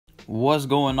What's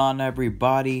going on,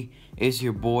 everybody? It's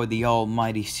your boy, the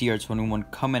almighty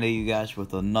CR21, coming at you guys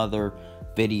with another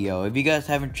video. If you guys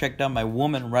haven't checked out my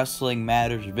Women Wrestling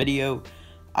Matters video,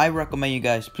 I recommend you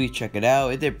guys please check it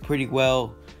out. It did pretty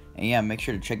well, and yeah, make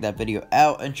sure to check that video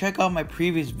out and check out my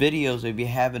previous videos if you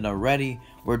haven't already.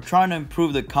 We're trying to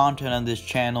improve the content on this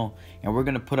channel, and we're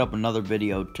gonna put up another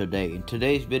video today. In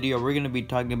today's video, we're gonna be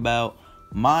talking about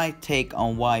my take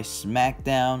on why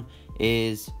SmackDown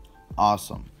is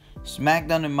awesome.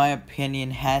 SmackDown, in my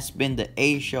opinion, has been the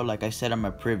A show, like I said in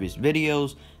my previous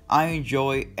videos. I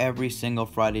enjoy every single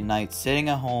Friday night sitting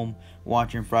at home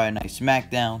watching Friday Night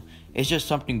SmackDown. It's just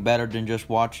something better than just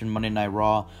watching Monday Night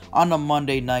Raw on a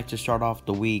Monday night to start off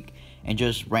the week and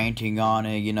just ranting on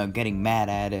it, getting mad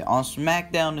at it. On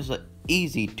SmackDown is an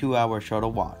easy 2-hour show to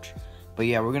watch. But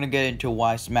yeah, we're going to get into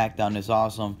why SmackDown is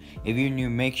awesome. If you're new,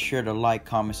 make sure to like,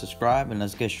 comment, subscribe, and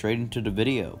let's get straight into the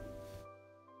video.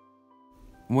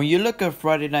 When you look at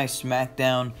Friday Night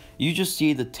SmackDown, you just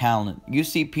see the talent. You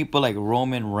see people like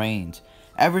Roman Reigns.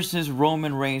 Ever since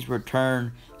Roman Reigns'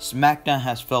 return, SmackDown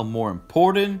has felt more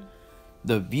important.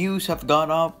 The views have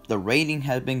gone up. The rating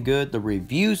has been good. The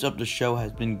reviews of the show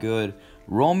has been good.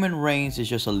 Roman Reigns is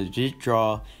just a legit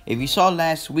draw. If you saw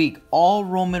last week, all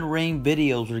Roman Reigns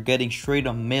videos were getting straight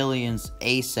up millions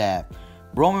ASAP.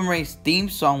 Roman Reigns' theme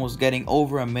song was getting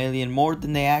over 1 million more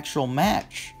than the actual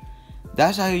match.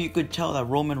 That's how you could tell that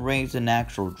Roman Reigns is an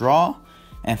actual draw,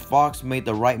 and Fox made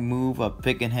the right move of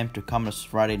picking him to come to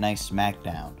Friday Night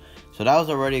SmackDown. So that was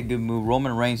already a good move.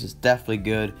 Roman Reigns is definitely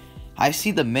good. I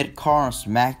see the mid-card on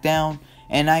SmackDown,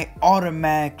 and I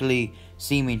automatically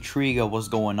seem intrigued of what's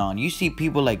going on. You see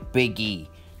people like Big E.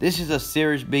 This is a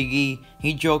serious Big E.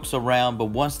 He jokes around, but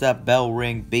once that bell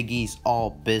rings, Big E's all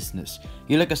business.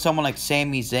 You look at someone like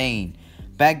Sami Zayn.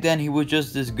 Back then, he was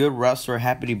just this good wrestler,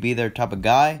 happy to be there type of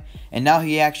guy. And now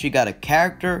he actually got a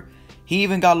character. He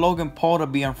even got Logan Paul to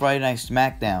be on Friday Night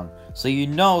SmackDown. So you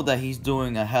know that he's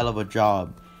doing a hell of a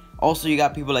job. Also, you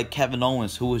got people like Kevin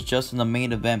Owens, who was just in the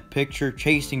main event picture,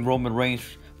 chasing Roman Reigns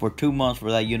for 2 months for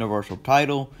that Universal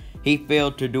title. He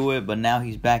failed to do it, but now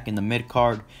he's back in the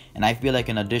mid-card. And I feel like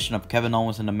an addition of Kevin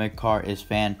Owens in the mid-card is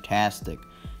fantastic.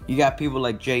 You got people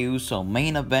like Jey Uso,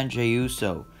 main event Jey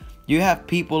Uso. You have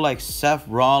people like Seth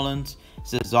Rollins,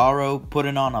 Cesaro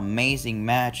putting on amazing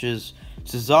matches.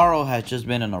 Cesaro has just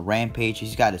been on a rampage.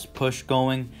 He's got his push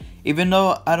going. Even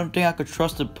though I don't think I could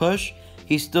trust the push,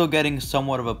 he's still getting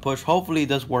somewhat of a push. Hopefully it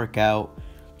does work out.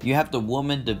 You have the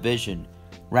woman division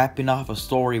wrapping off a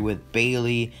story with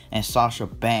Bayley and Sasha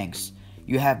Banks.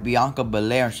 You have Bianca,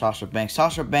 Belair, and Sasha Banks.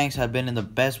 Sasha Banks has been in the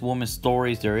best women's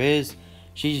stories there is.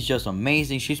 She's just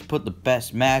amazing. She's put the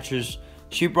best matches.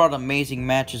 She brought amazing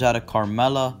matches out of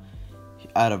Carmella,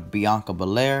 out of Bianca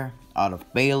Belair, out of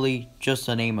Bayley, just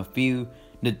to name a few.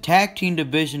 The tag team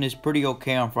division is pretty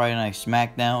okay on Friday Night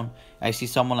SmackDown. I see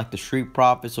someone like the Street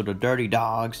Profits or the Dirty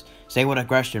Dogs. Say with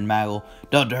aggression, Maggle.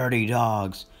 The Dirty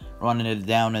Dogs running it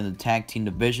down in the tag team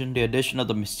division. The addition of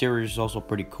the Mysterios is also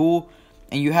pretty cool.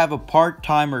 And you have a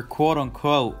part-timer,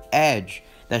 quote-unquote, Edge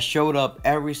that showed up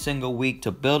every single week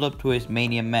to build up to his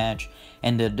Mania match.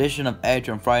 And the addition of Edge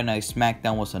on Friday Night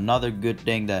SmackDown was another good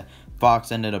thing that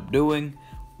Fox ended up doing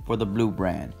for the Blue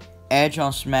brand. Edge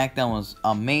on SmackDown was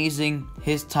amazing.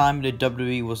 His time in the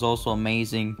WWE was also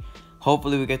amazing.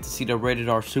 Hopefully we get to see the Rated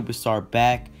R Superstar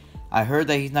back. I heard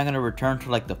that he's not going to return to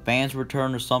like the fans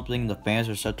return or something. The fans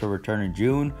are set to return in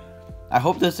June. I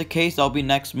hope that's the case. That'll be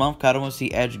next month. I don't want to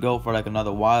see Edge go for like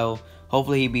another while.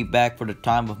 Hopefully he'll be back for the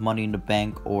time of Money in the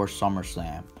Bank or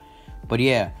SummerSlam. But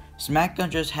yeah, SmackDown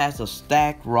just has a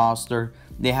stacked roster.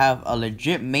 They have a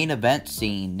legit main event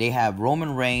scene. They have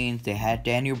Roman Reigns. They have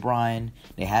Daniel Bryan.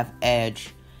 They have Edge.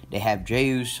 They have Jey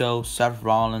Uso, Seth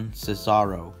Rollins,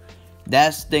 Cesaro.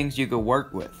 That's things you could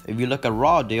work with. If you look at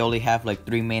Raw, they only have like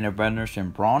 3 main eventers in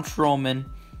Braun Strowman,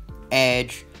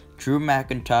 Edge, Drew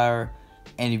McIntyre,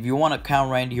 and if you want to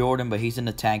count Randy Orton, but he's in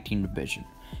the tag team division.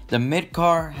 The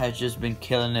mid-card has just been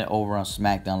killing it over on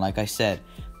SmackDown. Like I said,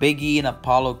 Big E and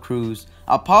Apollo Crews.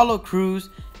 Apollo Crews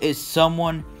is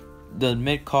someone the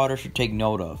mid-carder should take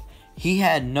note of. He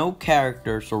had no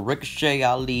character, so Ricochet,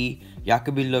 Ali, y'all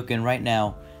could be looking right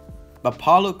now.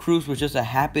 Apollo Crews was just a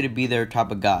happy to be there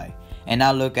type of guy. And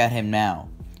now look at him now.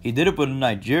 He did it with the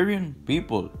Nigerian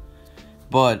people.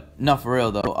 But, no, for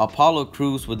real though. Apollo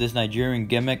Crews with this Nigerian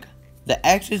gimmick. The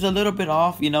X is a little bit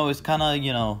off. It's kind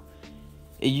of,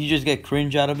 you just get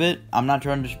cringe out of it. I'm not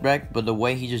trying to disrespect, but the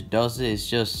way he just does it is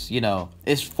just,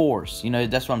 it's forced.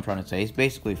 That's what I'm trying to say. It's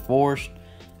basically forced.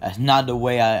 That's not the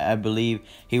way I believe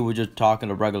he would just talk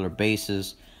on a regular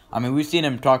basis. I mean, we've seen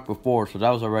him talk before, so that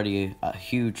was already a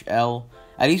huge L.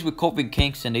 At least with Kofi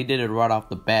Kingston, they did it right off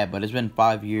the bat. But it's been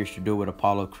 5 years to do it with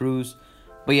Apollo Crews.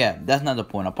 But yeah, that's not the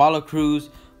point. Apollo Crews,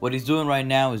 what he's doing right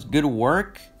now is good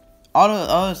work. All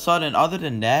of a sudden, other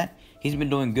than that, he's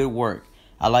been doing good work.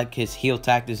 I like his heel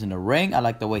tactics in the ring. I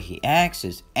like the way he acts,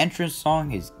 his entrance song,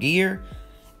 his gear.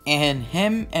 And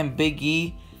him and Big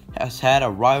E has had a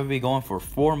rivalry going for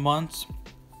 4 months.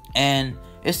 And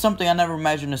it's something I never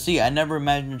imagined to see. I never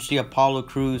imagined to see Apollo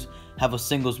Crews have a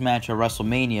singles match at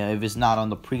WrestleMania if it's not on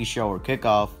the pre-show or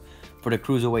kickoff for the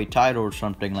Cruiserweight title or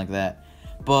something like that.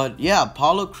 But yeah,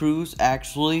 Apollo Crews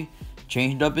actually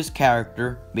changed up his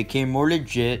character, became more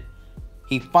legit.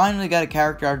 He finally got a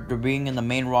character after being in the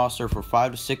main roster for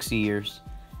 5 to 6 years.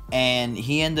 And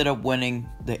he ended up winning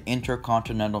the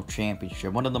Intercontinental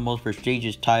Championship, one of the most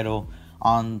prestigious titles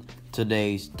on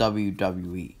today's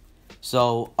WWE.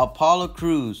 So Apollo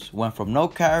Crews went from no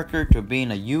character to being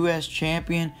a US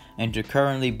champion and to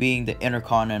currently being the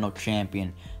Intercontinental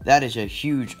Champion. That is a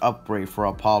huge upgrade for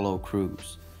Apollo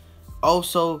Crews.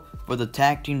 Also, for the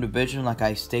tag team division, like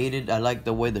I stated, I like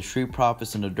the way the Street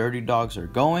Profits and the Dirty Dogs are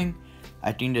going.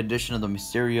 I think the addition of the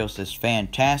Mysterios is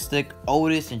fantastic.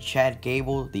 Otis and Chad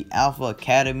Gable, the Alpha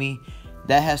Academy,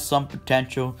 that has some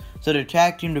potential. So the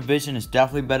tag team division is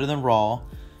definitely better than Raw.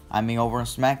 I mean, over on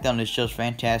SmackDown, it's just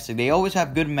fantastic. They always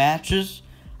have good matches.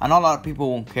 I know a lot of people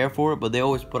won't care for it, but they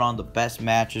always put on the best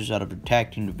matches out of the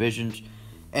tag team divisions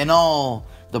and all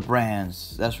the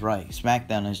brands. That's right.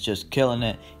 SmackDown is just killing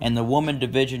it. And the woman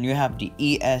division, you have the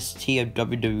EST of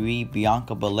WWE,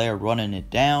 Bianca Belair, running it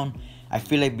down. I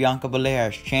feel like Bianca Belair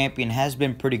as champion has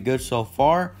been pretty good so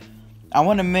far. I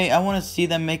want to see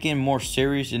them making it more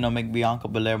serious. Make Bianca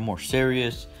Belair more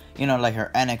serious. Like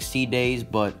her NXT days,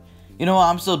 but.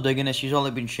 I'm still digging it. She's only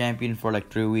been champion for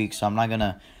like 3 weeks, so I'm not going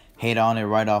to hate on it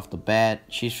right off the bat.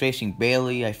 She's facing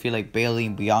Bayley. I feel like Bayley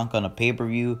and Bianca on a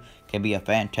pay-per-view can be a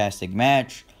fantastic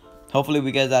match. Hopefully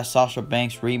we get that Sasha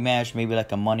Banks rematch, maybe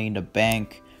like a Money in the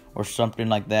Bank or something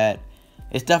like that.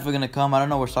 It's definitely going to come. I don't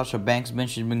know where Sasha Banks been.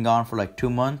 She's been gone for like 2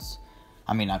 months.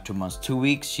 I mean, not 2 months, 2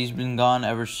 weeks. She's been gone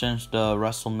ever since the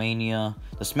WrestleMania,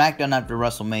 the SmackDown after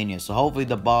WrestleMania. So hopefully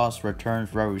the boss returns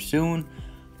very soon.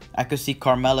 I could see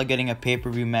Carmella getting a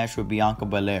pay-per-view match with Bianca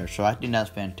Belair. So I think that's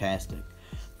fantastic.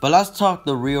 But let's talk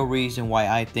the real reason why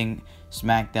I think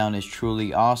SmackDown is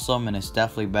truly awesome. And it's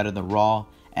definitely better than Raw,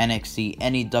 NXT,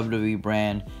 any WWE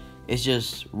brand. It's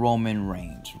just Roman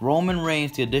Reigns. Roman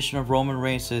Reigns, the addition of Roman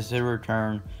Reigns since his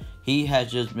return, he has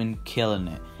just been killing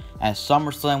it. At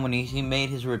SummerSlam, when he made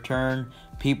his return,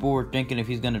 people were thinking if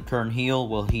he's going to turn heel.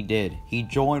 Well, he did. He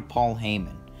joined Paul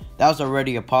Heyman. That was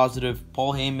already a positive.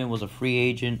 Paul Heyman was a free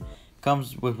agent.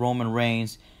 Comes with Roman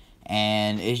Reigns.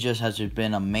 And it has just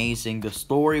been amazing. The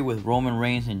story with Roman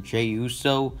Reigns and Jey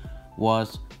Uso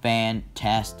was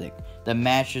fantastic. The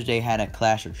matches they had at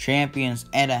Clash of Champions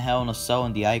and at Hell in a Cell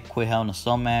and the I Quit Hell in a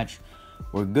Cell match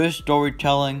were good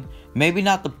storytelling. Maybe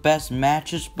not the best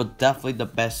matches, but definitely the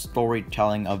best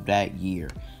storytelling of that year.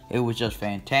 It was just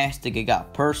fantastic. It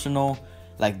got personal.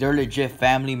 Like, they're legit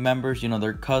family members.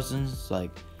 They're cousins.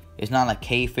 Like, it's not like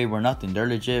kayfabe or nothing. They're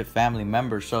legit family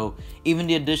members. So, even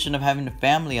the addition of having the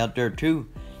family out there, too.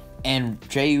 And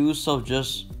Jey Uso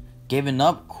just giving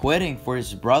up, quitting for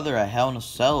his brother at Hell in a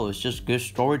Cell. It's just good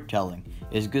storytelling.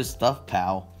 It's good stuff,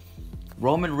 pal.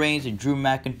 Roman Reigns and Drew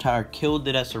McIntyre killed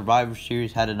it at Survivor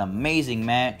Series. Had an amazing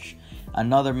match.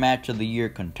 Another match of the year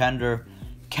contender.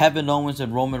 Kevin Owens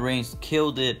and Roman Reigns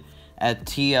killed it at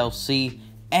TLC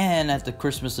and at the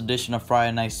Christmas edition of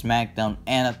Friday Night SmackDown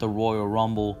and at the Royal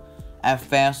Rumble. At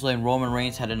Fastlane, Roman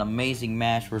Reigns had an amazing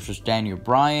match versus Daniel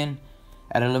Bryan.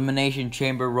 At Elimination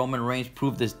Chamber, Roman Reigns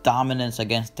proved his dominance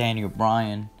against Daniel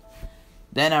Bryan.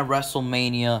 Then at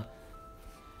WrestleMania,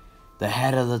 the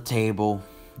head of the table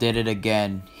did it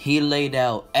again. He laid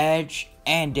out Edge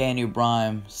and Daniel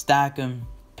Bryan, stack him,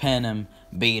 pin him,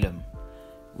 beat him.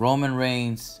 Roman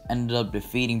Reigns ended up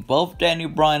defeating both Daniel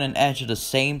Bryan and Edge at the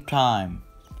same time.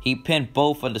 He pinned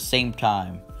both at the same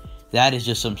time. That is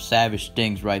just some savage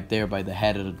things right there by the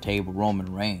head of the table,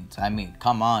 Roman Reigns. I mean,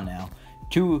 come on now.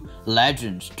 2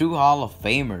 legends, 2 Hall of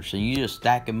Famers, and you just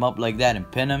stack them up like that and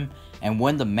pin them and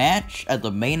win the match at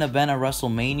the main event of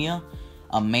WrestleMania?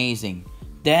 Amazing.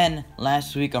 Then,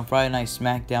 last week on Friday Night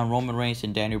SmackDown, Roman Reigns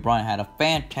and Daniel Bryan had a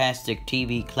fantastic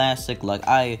TV classic like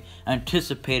I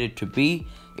anticipated to be.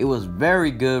 It was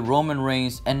very good. Roman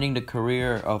Reigns ending the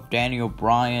career of Daniel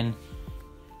Bryan.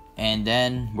 And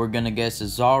then we're going to get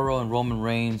Cesaro and Roman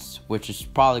Reigns, which is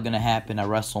probably going to happen at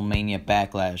WrestleMania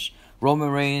Backlash. Roman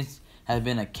Reigns has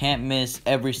been a can't miss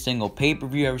every single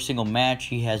pay-per-view, every single match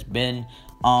he has been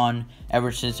on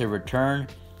ever since his return.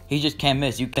 he just can't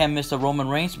miss. You can't miss a Roman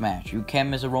Reigns match. You can't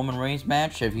miss a Roman Reigns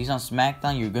match. If he's on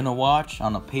SmackDown, you're going to watch.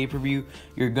 On a pay-per-view,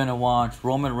 you're going to watch.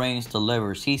 Roman Reigns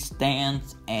delivers. He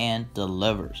stands and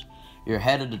delivers. Your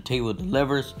head of the table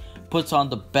delivers. Puts on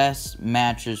the best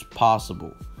matches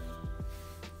possible.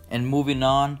 And moving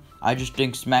on, I just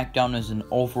think SmackDown is an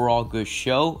overall good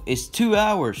show. It's 2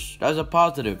 hours. That's a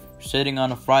positive. Sitting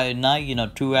on a Friday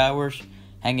night, 2 hours.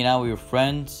 Hanging out with your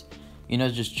friends.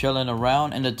 Just chilling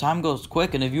around, and the time goes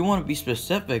quick. And if you want to be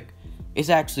specific, it's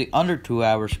actually under 2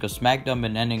 hours, because SmackDown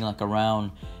been ending like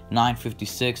around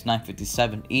 9:56,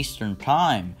 9:57 Eastern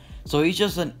time. So it's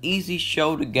just an easy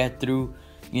show to get through.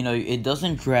 It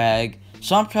doesn't drag.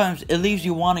 Sometimes it leaves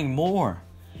you wanting more,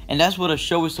 and that's what a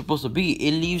show is supposed to be.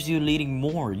 It leaves you needing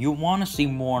more. You want to see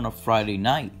more on a Friday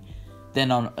night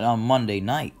than on Monday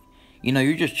night.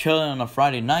 You're just chilling on a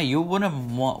Friday night. You wouldn't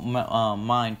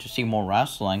mind to see more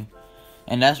wrestling.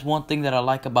 And that's one thing that I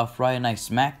like about Friday Night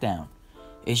SmackDown.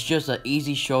 It's just an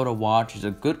easy show to watch. It's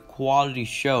a good quality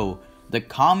show. The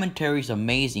commentary is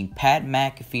amazing. Pat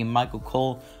McAfee and Michael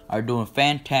Cole are doing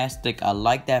fantastic. I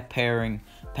like that pairing.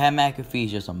 Pat McAfee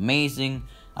is just amazing.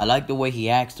 I like the way he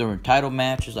acts during title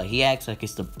matches. He acts like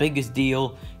it's the biggest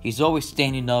deal. He's always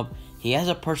standing up. He has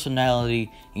a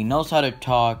personality. He knows how to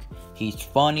talk. He's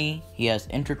funny. He has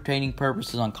entertaining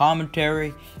purposes on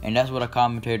commentary. And that's what a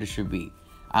commentator should be.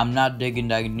 I'm not digging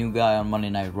that new guy on Monday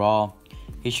Night Raw.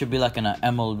 He should be like in an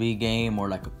MLB game or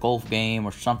like a golf game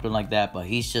or something like that. But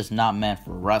he's just not meant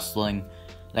for wrestling.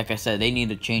 Like I said, they need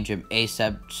to change him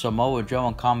ASAP. Samoa Joe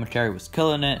on commentary was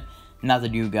killing it. Not the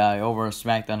new guy. Over on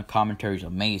SmackDown, the commentary is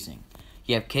amazing.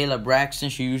 You have Kayla Braxton.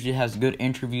 She usually has good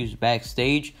interviews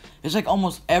backstage. It's like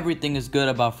almost everything is good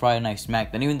about Friday Night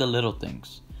SmackDown. Even the little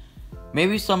things.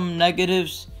 Maybe some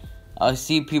negatives. I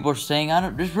see people saying,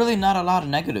 there's really not a lot of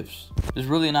negatives. There's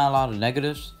really not a lot of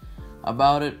negatives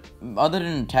about it. Other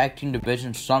than the tag team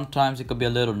division, sometimes it could be a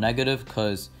little negative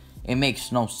because it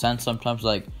makes no sense sometimes.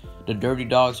 Like, the Dirty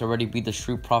Dogs already beat the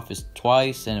Street Profits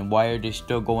twice, and why are they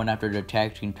still going after their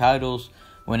tag team titles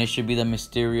when it should be the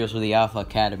Mysterios or the Alpha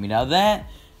Academy? Now, that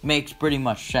makes pretty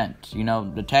much sense.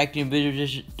 The tag team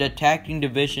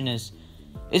division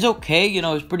is okay.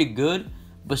 It's pretty good.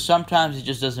 But sometimes it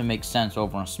just doesn't make sense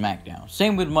over on SmackDown.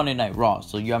 Same with Monday Night Raw.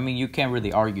 So, you can't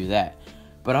really argue that.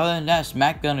 But other than that,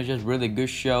 SmackDown is just really good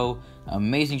show.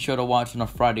 Amazing show to watch on a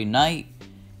Friday night.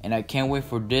 And I can't wait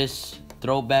for this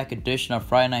throwback edition of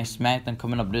Friday Night SmackDown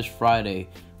coming up this Friday,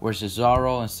 where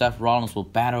Cesaro and Seth Rollins will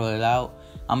battle it out.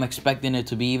 I'm expecting it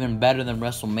to be even better than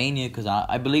WrestleMania, because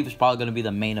I believe it's probably going to be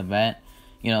the main event.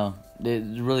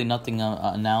 There's really nothing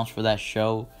announced for that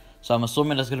show. So I'm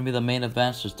assuming that's going to be the main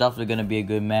event. So it's definitely going to be a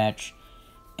good match.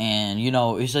 And,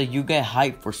 it's like you get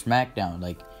hyped for SmackDown.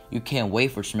 Like, you can't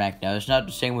wait for SmackDown. It's not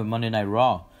the same with Monday Night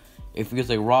Raw. Because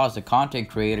like Raw as a content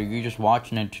creator, you're just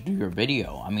watching it to do your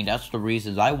video. That's the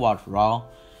reasons I watch Raw.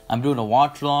 I'm doing a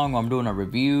watch along, or I'm doing a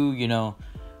review,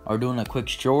 or doing a quick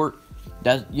short.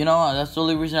 That's the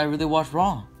only reason I really watch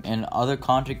Raw. And other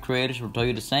content creators will tell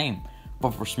you the same.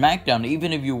 But for SmackDown,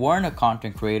 even if you weren't a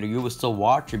content creator, you would still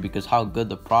watch it because how good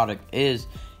the product is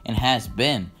and has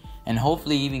been. And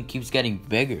hopefully it even keeps getting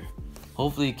bigger.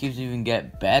 Hopefully it keeps even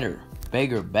get better.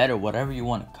 Bigger, better, whatever you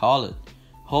want to call it.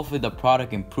 Hopefully the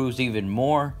product improves even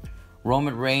more.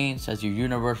 Roman Reigns as your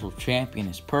Universal Champion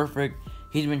is perfect.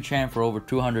 He's been champ for over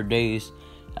 200 days.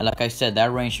 And like I said,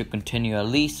 that reign should continue at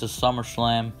least to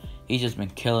SummerSlam. He's just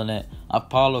been killing it.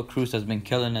 Apollo Crews has been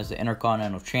killing as the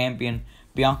Intercontinental Champion.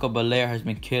 Bianca Belair has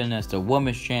been killing as the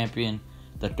Women's Champion.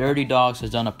 The Dirty Dogs has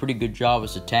done a pretty good job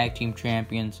as the Tag Team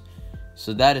Champions.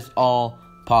 So that is all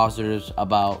positives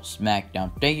about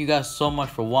SmackDown. Thank you guys so much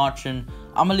for watching.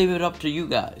 I'm going to leave it up to you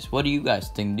guys. What do you guys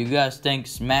think? Do you guys think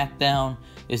SmackDown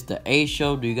is the A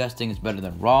show? Do you guys think it's better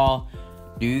than Raw?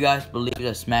 Do you guys believe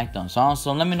that SmackDown's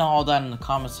awesome? Let me know all that in the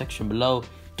comment section below.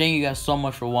 Thank you guys so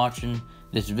much for watching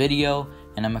this video.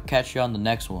 And I'm going to catch you on the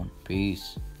next one.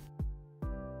 Peace.